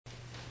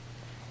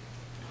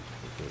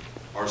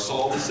Our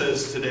psalm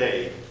says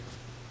today,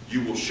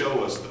 you will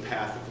show us the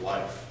path of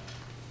life.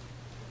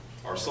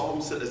 Our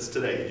psalm says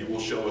today, you will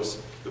show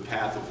us the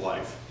path of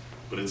life.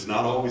 But it's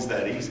not always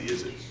that easy,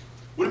 is it?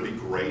 Wouldn't it be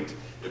great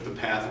if the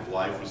path of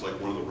life was like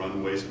one of the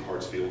runways in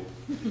Hartsfield?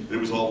 And it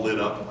was all lit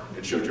up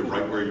and showed you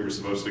right where you were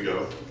supposed to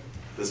go?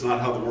 That's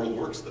not how the world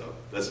works, though.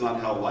 That's not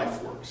how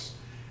life works.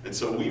 And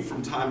so we,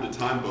 from time to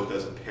time, both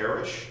as a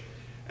parish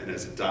and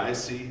as a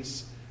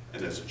diocese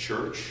and as a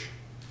church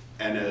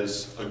and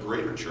as a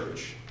greater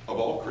church of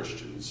all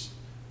Christians,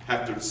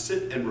 have to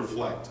sit and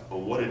reflect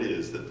on what it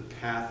is that the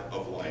path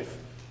of life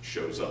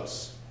shows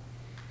us.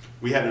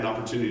 We had an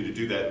opportunity to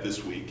do that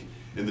this week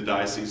in the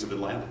Diocese of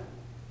Atlanta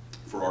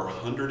for our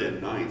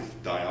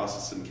 109th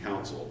Diocesan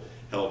Council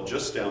held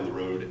just down the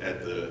road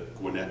at the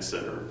Gwinnett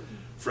Center.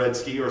 Fred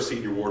Ski, our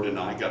senior warden, and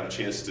I got a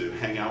chance to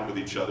hang out with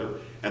each other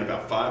and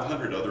about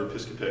 500 other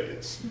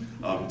Episcopalians,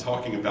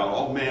 talking about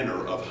all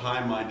manner of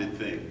high-minded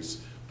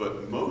things,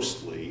 but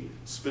mostly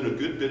spent a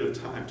good bit of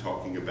time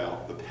talking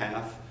about the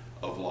path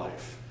of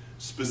life,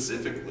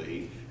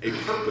 specifically a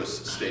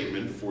purpose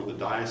statement for the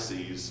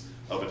Diocese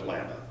of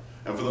Atlanta.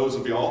 And for those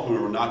of y'all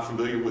who are not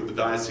familiar with the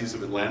Diocese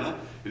of Atlanta,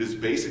 it is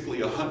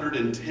basically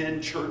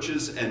 110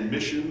 churches and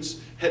missions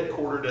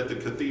headquartered at the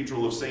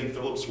Cathedral of St.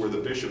 Philip's where the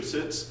bishop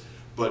sits,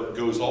 but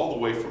goes all the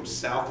way from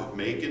south of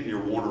Macon near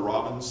Warner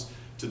Robins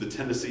to the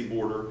Tennessee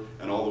border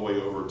and all the way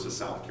over to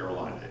South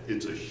Carolina.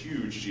 It's a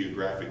huge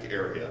geographic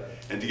area.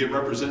 And to get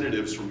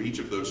representatives from each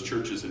of those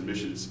churches and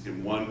missions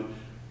in one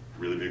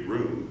really big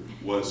room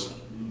was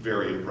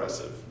very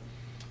impressive.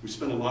 We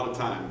spent a lot of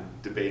time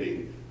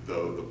debating,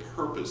 though, the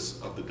purpose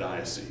of the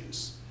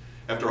diocese.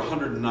 After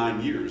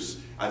 109 years,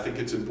 I think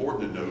it's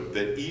important to note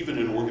that even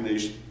an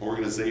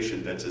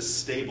organization that's as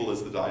stable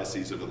as the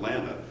Diocese of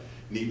Atlanta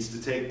needs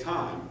to take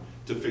time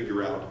to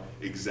figure out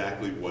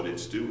exactly what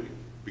it's doing.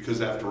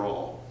 Because after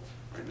all,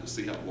 right now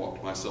see, I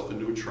walked myself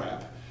into a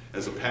trap.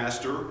 As a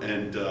pastor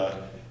and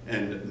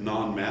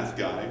non-math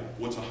guy,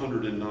 what's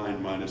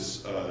 109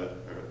 minus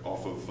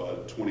off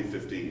of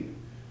 2015?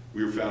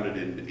 We were founded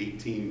in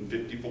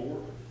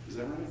 1854, is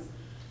that right?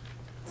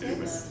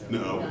 Anyway,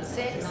 no.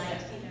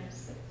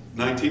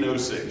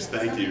 1906,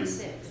 thank you.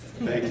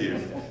 Thank you.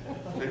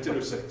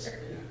 1906.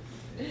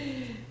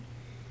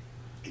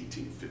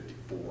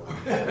 1854.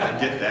 I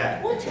get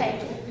that. We'll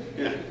take it.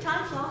 Yeah.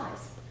 Time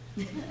flies.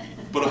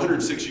 But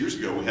 106 years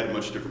ago, we had a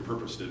much different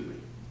purpose, didn't we?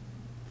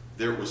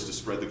 There was to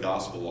spread the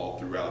gospel all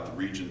throughout the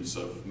regions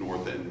of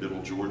North and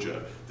Middle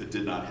Georgia that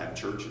did not have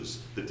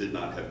churches, that did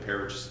not have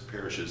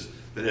parishes,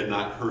 that had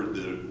not heard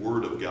the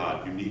word of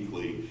God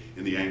uniquely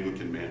in the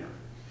Anglican manner.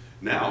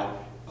 Now,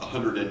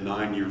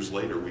 109 years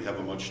later, we have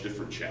a much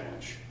different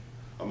challenge,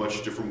 a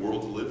much different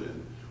world to live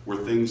in, where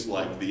things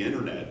like the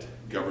internet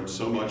govern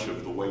so much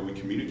of the way we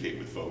communicate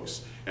with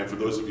folks. And for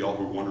those of y'all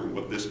who are wondering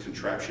what this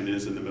contraption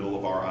is in the middle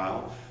of our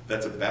aisle,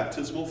 that's a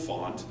baptismal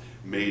font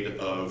made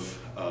of,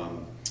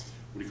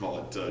 what do you call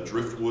it,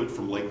 driftwood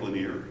from Lake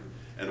Lanier,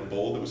 and a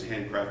bowl that was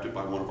handcrafted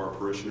by one of our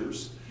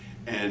parishioners,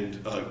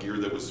 and gear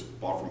that was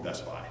bought from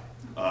Best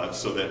Buy,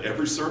 so that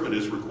every sermon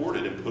is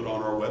recorded and put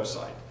on our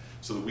website,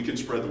 so that we can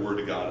spread the word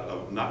of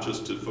God, not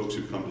just to folks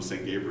who come to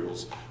St.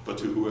 Gabriel's, but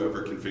to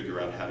whoever can figure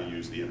out how to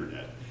use the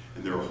internet.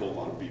 And there are a whole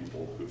lot of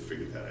people who have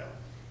figured that out.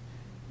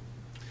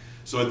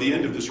 So at the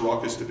end of this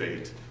raucous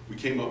debate, we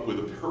came up with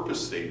a purpose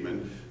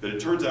statement that it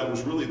turns out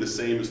was really the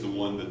same as the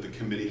one that the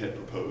committee had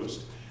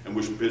proposed, and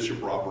which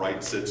Bishop Rob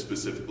Wright said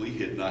specifically he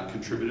had not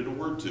contributed a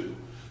word to.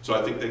 So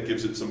I think that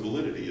gives it some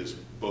validity as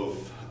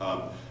both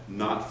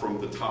not from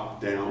the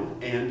top down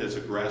and as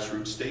a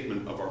grassroots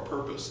statement of our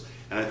purpose.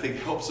 And I think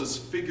helps us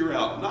figure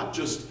out not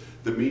just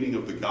the meaning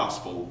of the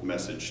gospel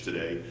message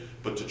today,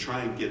 but to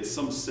try and get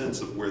some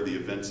sense of where the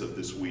events of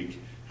this week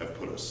have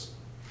put us.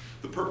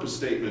 The purpose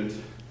statement,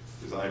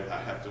 because I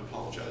have to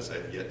apologize, I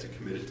have yet to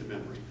commit it to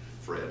memory,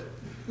 Fred.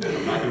 And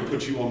I'm not going to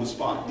put you on the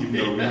spot, even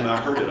though I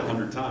heard it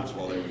 100 times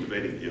while they were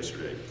debating it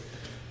yesterday.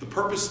 The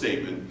purpose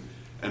statement,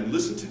 and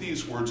listen to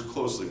these words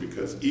closely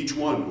because each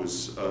one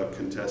was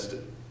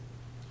contested.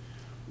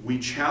 We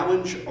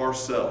challenge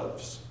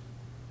ourselves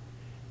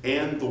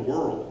and the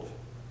world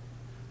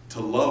to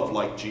love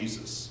like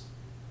Jesus.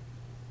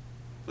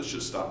 Let's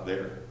just stop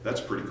there.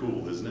 That's pretty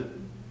cool, isn't it?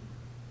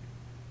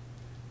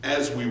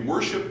 As we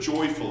worship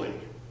joyfully,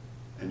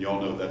 and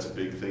y'all know that's a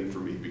big thing for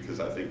me because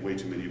I think way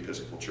too many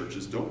Episcopal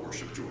churches don't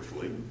worship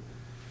joyfully.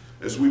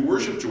 As we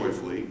worship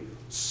joyfully,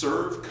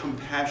 serve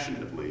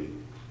compassionately,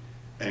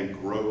 and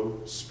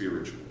grow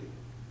spiritually.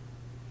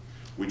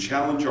 We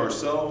challenge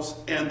ourselves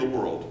and the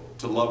world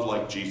to love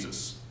like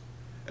Jesus.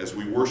 As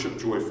we worship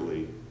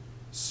joyfully,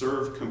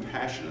 serve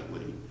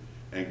compassionately,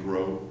 and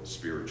grow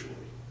spiritually.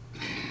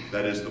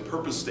 That is the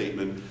purpose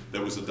statement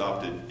that was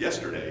adopted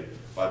yesterday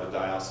by the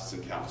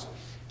Diocesan Council.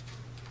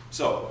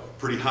 So,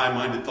 pretty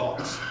high-minded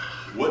thoughts.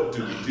 What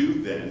do we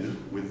do then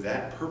with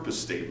that purpose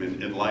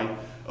statement in light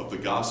of the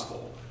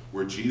gospel,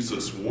 where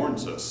Jesus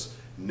warns us,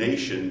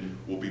 nation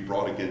will be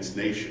brought against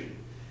nation,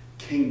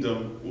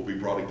 kingdom will be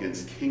brought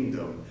against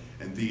kingdom,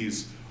 and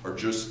these are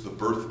just the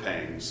birth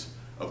pangs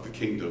of the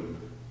kingdom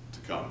to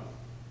come.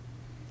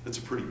 That's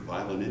a pretty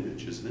violent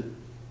image, isn't it?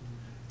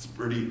 It's a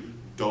pretty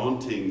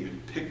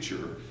daunting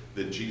picture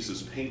that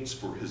Jesus paints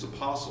for his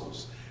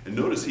apostles. And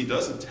notice he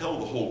doesn't tell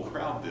the whole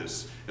crowd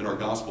this in our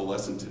gospel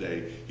lesson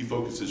today. He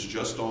focuses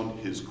just on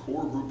his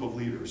core group of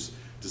leaders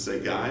to say,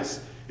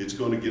 guys, it's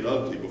going to get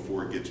ugly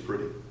before it gets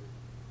pretty.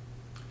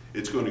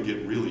 It's going to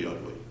get really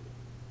ugly.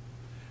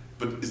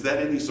 But is that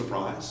any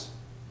surprise?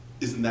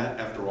 Isn't that,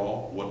 after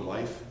all, what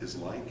life is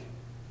like?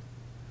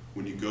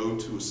 When you go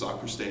to a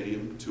soccer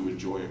stadium to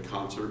enjoy a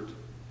concert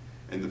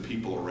and the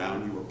people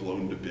around you are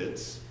blown to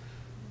bits,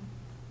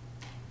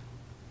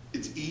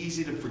 it's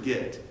easy to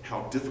forget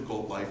how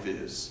difficult life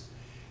is.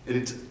 And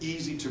it's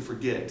easy to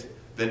forget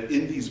that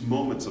in these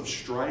moments of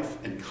strife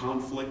and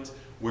conflict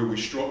where we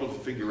struggle to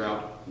figure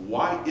out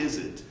why is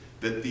it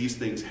that these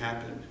things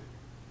happen,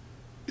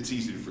 it's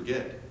easy to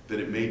forget that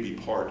it may be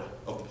part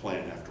of the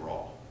plan after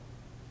all.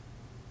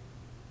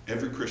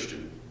 Every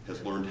Christian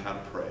has learned how to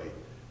pray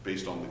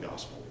based on the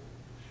gospel.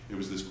 It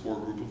was this core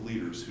group of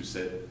leaders who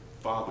said,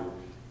 Father,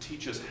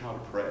 teach us how to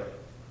pray.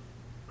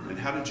 And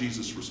how did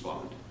Jesus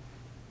respond?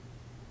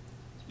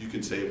 You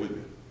can say it with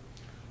me.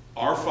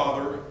 Our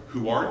Father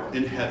who art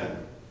in heaven.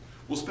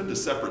 We'll spend a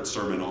separate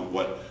sermon on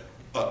what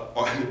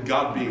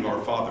God being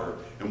our Father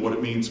and what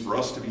it means for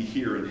us to be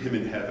here and him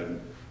in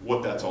heaven,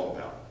 what that's all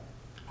about.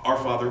 Our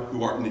Father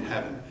who art in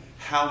heaven,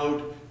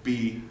 hallowed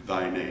be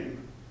thy name.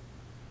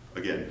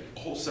 Again, a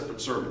whole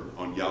separate sermon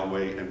on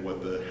Yahweh and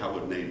what the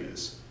hallowed name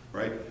is,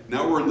 right?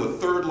 Now we're in the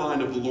third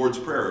line of the Lord's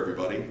Prayer,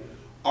 everybody.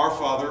 Our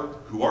Father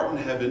who art in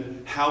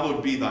heaven,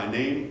 hallowed be thy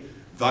name,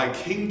 thy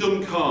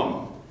kingdom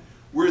come.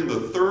 We're in the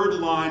third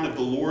line of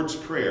the Lord's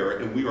Prayer,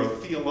 and we are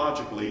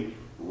theologically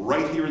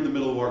right here in the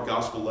middle of our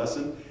gospel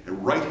lesson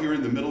and right here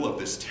in the middle of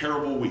this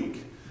terrible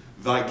week.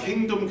 Thy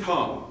kingdom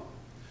come.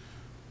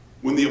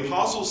 When the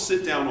apostles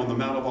sit down on the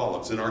Mount of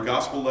Olives in our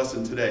gospel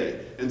lesson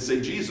today and say,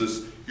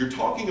 Jesus, you're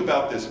talking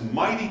about this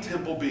mighty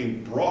temple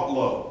being brought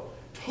low,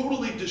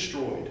 totally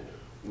destroyed.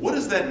 What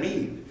does that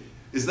mean?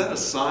 Is that a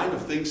sign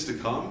of things to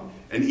come?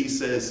 And he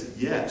says,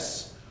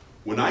 yes.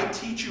 When I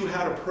teach you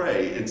how to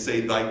pray and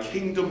say, thy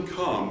kingdom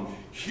come,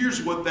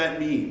 here's what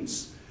that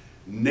means.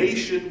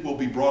 Nation will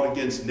be brought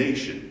against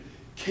nation.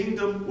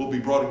 Kingdom will be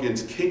brought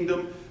against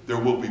kingdom. There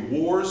will be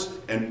wars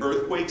and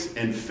earthquakes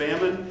and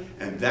famine,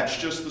 and that's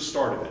just the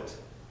start of it.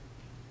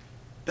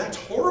 That's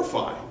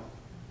horrifying.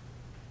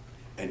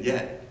 And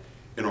yet,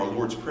 in our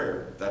Lord's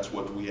Prayer, that's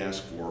what we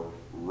ask for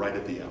right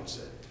at the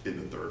outset, in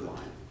the third line.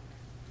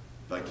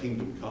 Thy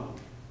kingdom come.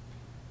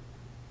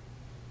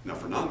 Now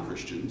for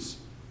non-Christians,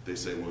 they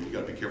say, well, you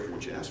got to be careful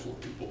what you ask for,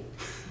 people.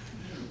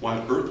 Why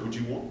on earth would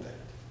you want that?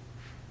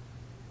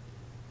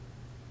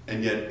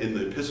 And yet, in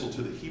the epistle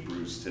to the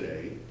Hebrews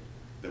today,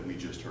 that we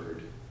just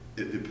heard,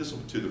 in the epistle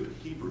to the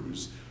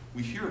Hebrews,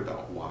 we hear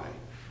about why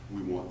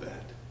we want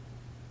that.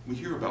 We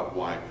hear about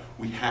why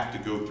we have to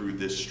go through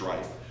this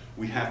strife.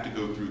 We have to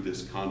go through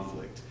this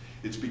conflict.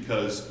 It's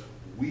because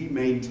we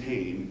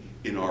maintain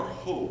in our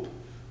hope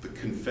the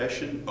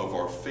confession of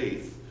our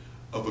faith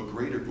of a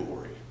greater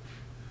glory,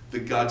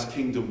 that God's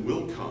kingdom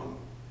will come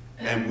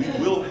and we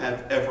will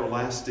have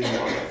everlasting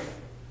life.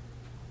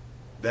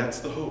 That's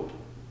the hope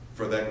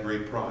for that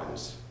great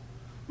prize.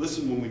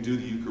 Listen, when we do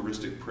the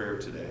Eucharistic prayer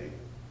today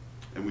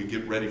and we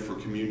get ready for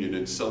communion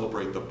and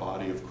celebrate the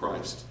body of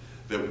Christ,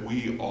 that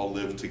we all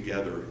live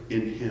together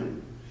in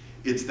him.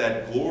 It's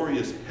that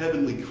glorious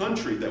heavenly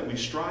country that we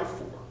strive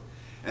for.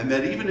 And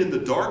that even in the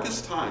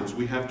darkest times,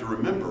 we have to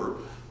remember,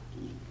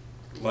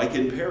 like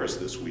in Paris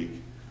this week,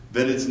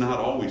 that it's not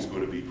always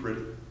going to be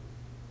pretty.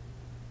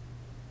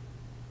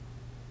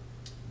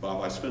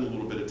 Bob, I spent a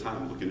little bit of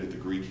time looking at the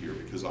Greek here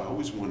because I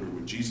always wonder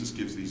when Jesus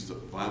gives these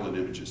violent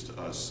images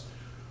to us,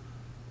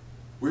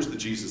 where's the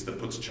Jesus that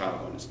puts a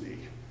child on his knee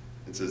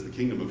and says the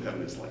kingdom of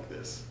heaven is like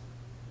this?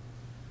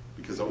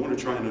 Because I want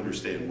to try and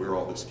understand where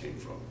all this came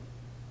from.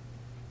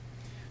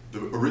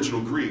 The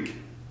original Greek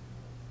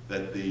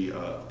that the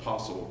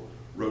apostle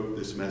wrote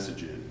this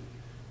message in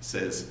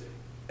says,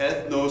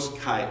 ethnos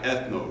kai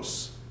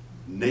ethnos,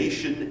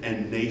 nation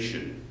and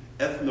nation.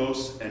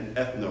 Ethnos and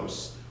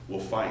ethnos will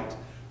fight.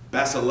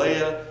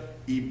 Basileia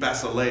e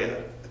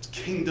basileia. It's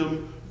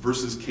kingdom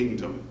versus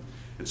kingdom.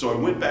 And so I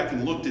went back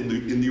and looked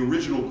in the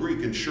original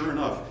Greek, and sure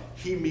enough,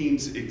 he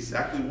means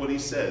exactly what he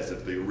says.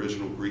 If the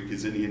original Greek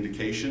is any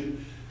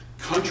indication,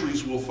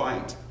 countries will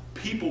fight.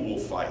 People will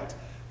fight.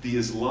 The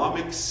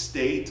Islamic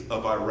State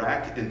of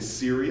Iraq and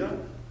Syria,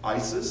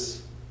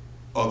 ISIS,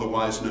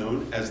 otherwise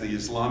known as the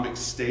Islamic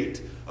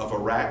State of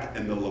Iraq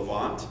and the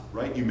Levant,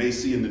 right? You may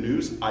see in the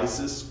news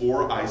ISIS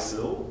or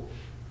ISIL,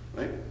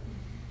 right?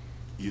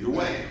 Either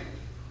way,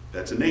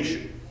 that's a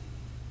nation.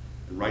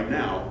 And right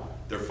now,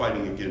 they're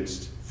fighting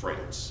against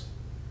France.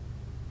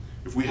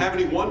 If we have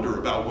any wonder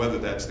about whether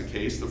that's the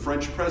case, the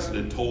French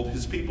president told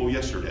his people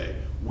yesterday,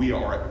 we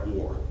are at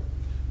war.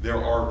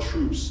 There are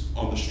troops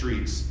on the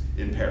streets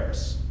in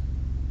Paris.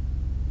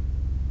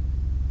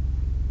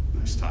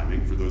 Nice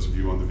timing for those of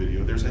you on the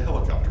video. There's a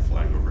helicopter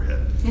flying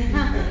overhead.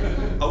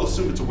 I'll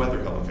assume it's a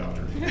weather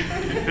helicopter.